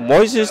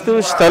মই যিটো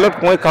ষ্টাইলত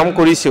মই কাম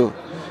কৰিছোঁ,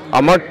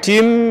 আমাৰ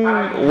টিম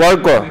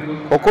ৱৰ্কৰ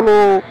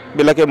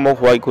সকলোবিলাকে মোক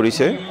সহায়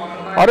কৰিছে,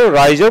 আৰু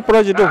ৰাইজৰ পৰা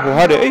যিটো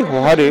সঁহাৰি, এই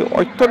সঁহাৰি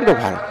অত্যন্ত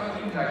ভাল,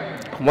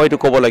 মই এইটো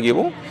ক'ব লাগিব।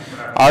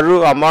 আৰু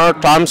আমাৰ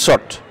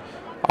টাৰ্মছত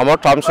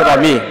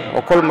আমি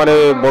অকল মানে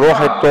বড়ো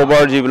সাহিত্য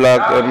সভাৰ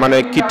যিবিলাক মানে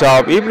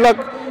কিতাপ এইবিলাক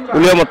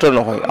উলিওৱা মাত্ৰ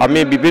নহয়, আমি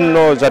বিভিন্ন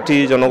জাতি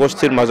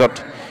জনগোষ্ঠীৰ মাজত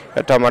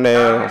এটা মানে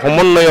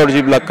সমন্বয়ৰ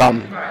যিবিলাক কাম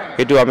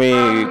সেইটো আমি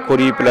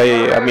কৰি পেলাই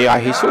আমি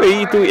আহিছোঁ।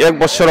 এইটো এক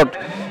বছৰত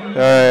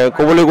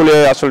ক'বলৈ গ'লে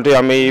আচলতে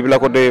আমি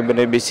এইবিলাকতে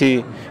মানে বেছি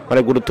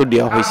মানে গুৰুত্ব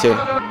দিয়া হৈছে।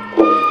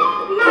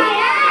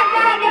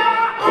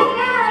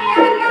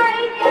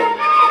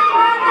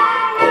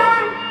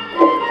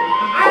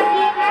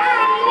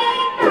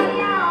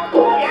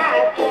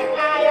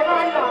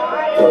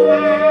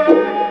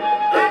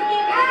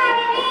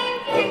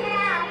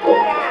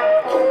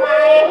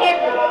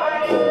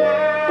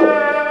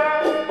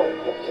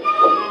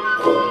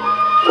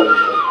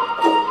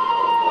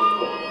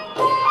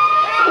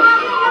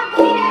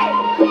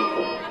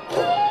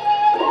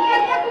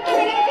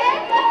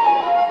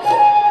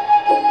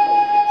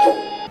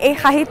 এই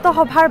সাহিত্য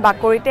সভাৰ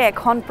বাকৰিতে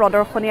এখন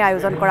প্ৰদৰ্শনীৰ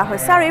আয়োজন কৰা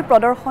হৈছে, আৰু এই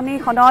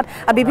প্ৰদৰ্শনীখনত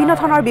বিভিন্ন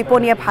ধৰণৰ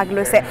বিপণীয়ে ভাগ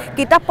লৈছে।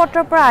 কিতাপ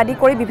পত্ৰৰ পৰা আদি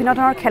কৰি বিভিন্ন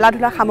ধৰণৰ খেলা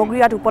ধূলা সামগ্ৰী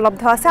ইয়াত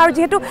উপলব্ধ আছে। আৰু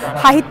যিহেতু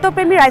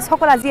সাহিত্যপ্ৰেমী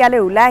ৰাইজসকল আজি ইয়ালৈ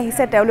ওলাই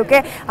আহিছে, তেওঁলোকে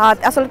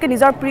আচলতে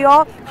নিজৰ প্ৰিয়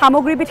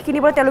সামগ্ৰীবিধ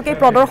কিনিবলৈ তেওঁলোকে এই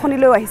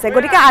প্ৰদৰ্শনীলৈ আহিছে।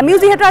 গতিকে আমিও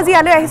যিহেতু আজি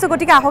ইয়ালৈ আহিছোঁ,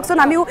 গতিকে আহকচোন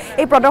আমিও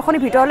এই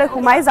প্ৰদৰ্শনীৰ ভিতৰলৈ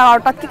সোমাই যাওঁ,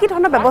 আৰু তাত কি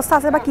ধৰণৰ ব্যৱস্থা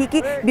আছে বা কি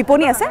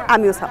বিপণী আছে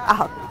আমিও চাওঁ।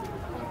 আহক।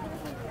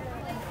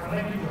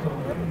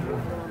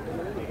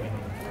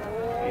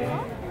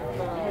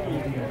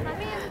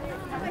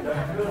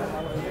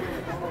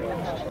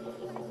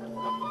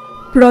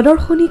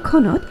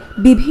 প্ৰদৰ্শনীখনত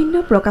বিভিন্ন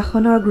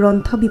প্ৰকাশনৰ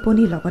গ্ৰন্থ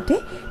বিপণীৰ লগতে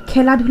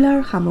খেলা ধূলাৰ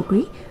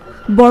সামগ্ৰী,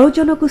 বড়ো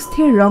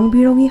জনগোষ্ঠীৰ ৰং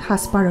বিৰঙী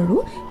সাজপাৰৰো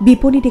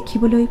বিপণী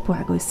দেখিবলৈ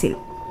পোৱা গৈছিল।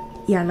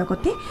 ইয়াৰ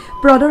লগতে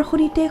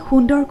প্ৰদৰ্শনীতে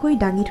সুন্দৰকৈ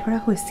দাঙি ধৰা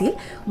হৈছিল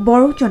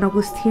বড়ো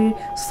জনগোষ্ঠীৰ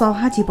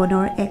সহা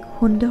জীৱনৰ এক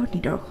সুন্দৰ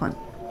নিদৰ্শন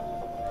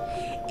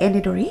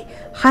এনেদৰে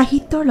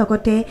সাহিত্যৰ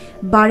লগতে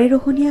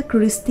বাৰেৰহণীয়া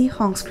কৃষ্টি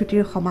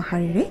সংস্কৃতিৰ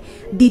সমাহাৰেৰে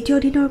দ্বিতীয়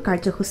দিনৰ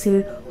কাৰ্যসূচীৰ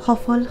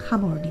সফল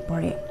সামৰণি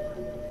পৰে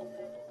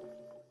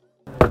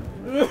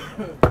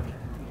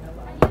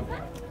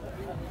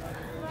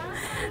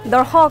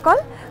দৰ্শকসকল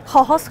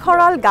সহজ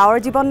সৰল গাঁৱৰ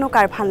জীৱননো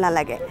কাৰ ভাল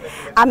নালাগে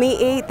আমি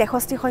এই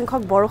 63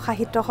 সংখ্যক বড়ো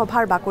সাহিত্য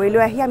সভাৰ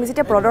বাকৰিলৈ আহি আমি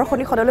যেতিয়া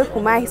প্ৰদৰ্শনীখনলৈ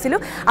সোমাই আহিছিলোঁ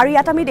আৰু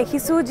ইয়াত আমি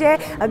দেখিছোঁ যে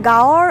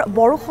গাঁৱৰ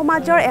বড়ো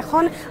সমাজৰ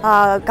এখন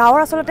গাঁৱৰ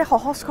আচলতে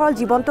সহজ সৰল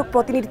জীৱনটোক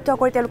প্ৰতিনিধিত্ব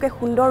কৰি তেওঁলোকে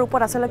সুন্দৰ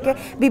ৰূপত আচলতে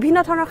বিভিন্ন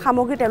ধৰণৰ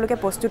সামগ্ৰী তেওঁলোকে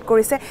প্ৰস্তুত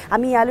কৰিছে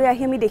আমি ইয়ালৈ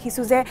আহি আমি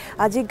দেখিছোঁ যে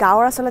আজি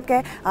গাঁৱৰ আচলতে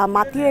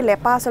মাটিৰে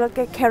লেপা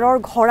আচলতে খেৰৰ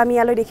ঘৰ আমি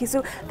ইয়ালৈ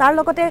দেখিছোঁ তাৰ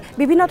লগতে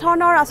বিভিন্ন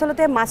ধৰণৰ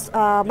আচলতে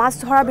মাছ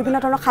ধৰা বিভিন্ন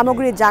ধৰণৰ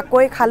সামগ্ৰী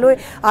জাকৈ খালৈ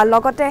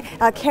লগতে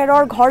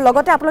খেৰৰ ঘৰ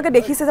লগতে আপোনালোকে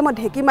দেখিছে যে মই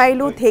ঢেকি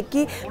মাৰিলোঁ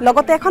ঢেকি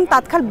লগতে এখন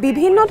তাঁতশাল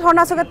বিভিন্ন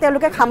ধৰণৰ আচলতে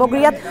তেওঁলোকে সামগ্ৰী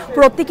ইয়াত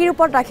প্ৰতীকীৰ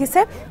ওপৰত ৰাখিছে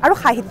আৰু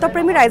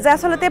সাহিত্যপ্ৰেমী ৰাইজে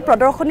আচলতে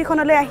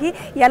প্ৰদৰ্শনীখনলৈ আহি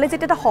ইয়ালৈ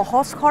যেতিয়া এটা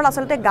সহজ সৰল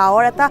আচলতে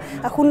গাঁৱৰ এটা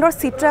সুন্দৰ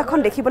চিত্ৰ এখন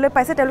দেখিবলৈ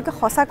পাইছে তেওঁলোকে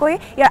সঁচাকৈ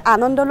ইয়াৰ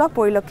আনন্দ লোৱা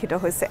পৰিলক্ষিত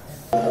হৈছে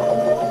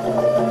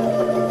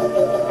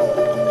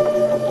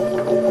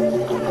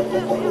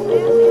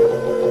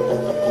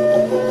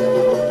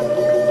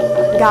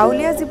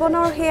গাঁৱলীয়া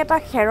জীৱনৰ সেই এটা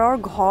খেৰৰ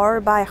ঘৰ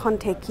বা এখন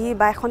ঢেকি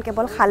বা এখন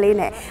কেৱল খালেই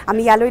নাই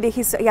আমি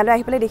ইয়ালৈ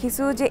আহি পেলাই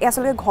দেখিছোঁ যে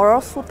আচলতে ঘৰৰ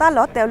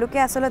চোতালত তেওঁলোকে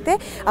আচলতে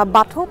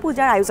বাথৌ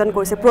পূজাৰ আয়োজন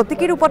কৰিছে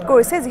প্ৰতীকী ৰূপত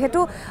কৰিছে যিহেতু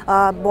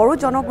বড়ো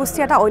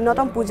জনগোষ্ঠীৰ এটা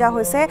অন্যতম পূজা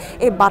হৈছে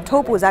এই বাথৌ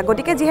পূজা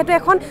গতিকে যিহেতু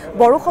এখন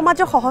বড়ো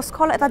সমাজৰ সহজ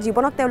সৰল এটা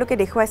জীৱনক তেওঁলোকে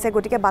দেখুৱাইছে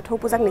গতিকে বাথৌ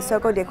পূজাক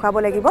নিশ্চয়কৈ দেখুৱাব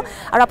লাগিব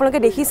আৰু আপোনালোকে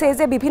দেখিছে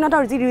যে বিভিন্ন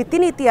ধৰণৰ যি ৰীতি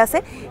নীতি আছে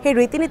সেই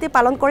ৰীতি নীতি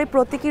পালন কৰি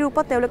প্ৰতীকী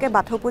ৰূপত তেওঁলোকে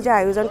বাথৌ পূজাৰ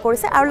আয়োজন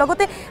কৰিছে আৰু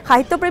লগতে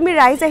সাহিত্যপ্ৰেমী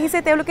ৰাইজ আহিছে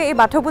তেওঁলোকে এই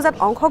বাথৌ পূজাত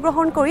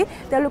অংশগ্ৰহণ কৰি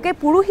তেওঁলোকে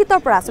পুৰোহিতৰ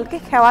পৰা আচলতে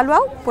সেৱা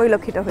লোৱাও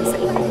পৰিলক্ষিত হৈছে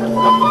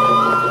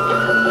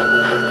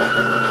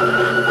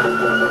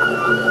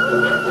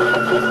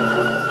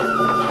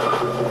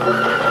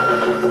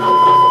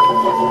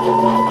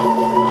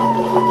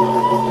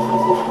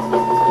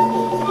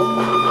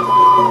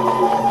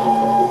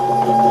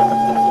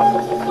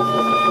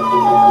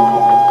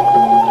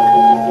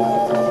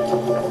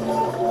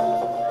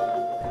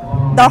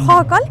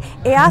দৰ্শকসকল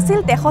এয়া আছিল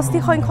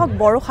 63 সংখ্যক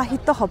বড়ো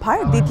সাহিত্য সভাৰ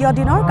দ্বিতীয়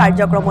দিনৰ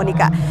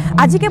কাৰ্যক্ৰমণিকা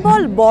আজি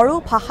কেৱল বড়ো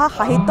ভাষা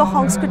সাহিত্য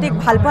সংস্কৃতিক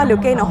ভাল পোৱা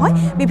লোকেই নহয়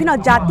বিভিন্ন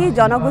জাতি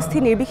জনগোষ্ঠী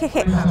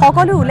নিৰ্বিশেষে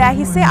সকলো ওলাই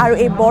আহিছে আৰু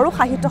এই বড়ো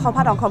সাহিত্য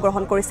সভাত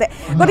অংশগ্ৰহণ কৰিছে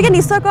গতিকে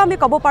নিশ্চয়কৈ আমি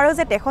ক'ব পাৰোঁ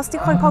যে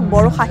 63 সংখ্যক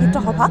বড়ো সাহিত্য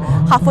সভা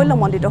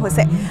সাফল্যমণ্ডিত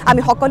হৈছে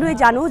আমি সকলোৱে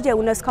জানো যে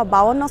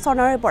 1952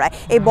 চনৰে পৰা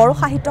এই বড়ো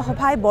সাহিত্য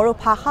সভাই বড়ো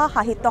ভাষা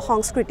সাহিত্য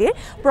সংস্কৃতিৰ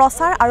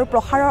প্ৰচাৰ আৰু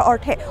প্ৰসাৰৰ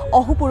অৰ্থে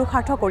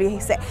অহোপুৰুষাৰ্থ কৰি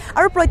আহিছে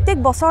আৰু প্ৰত্যেক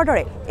বছৰৰ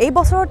দৰে এই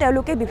বছৰৰ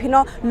তেওঁলোকে বিভিন্ন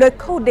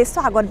লক্ষ্য উদ্দেশ্য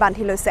আগত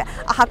বান্ধি লৈছে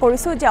আশা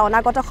কৰিছোঁ যে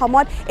অনাগত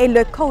সময়ত এই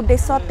লক্ষ্য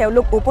উদ্দেশ্যত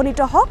তেওঁলোক উপনীত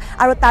হওক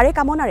আৰু তাৰে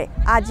কামনাৰে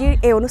আজিৰ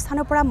এই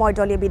অনুষ্ঠানৰ পৰা মই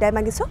ডলিয়ে বিদায়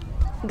মাগিছোঁ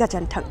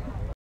গজনথং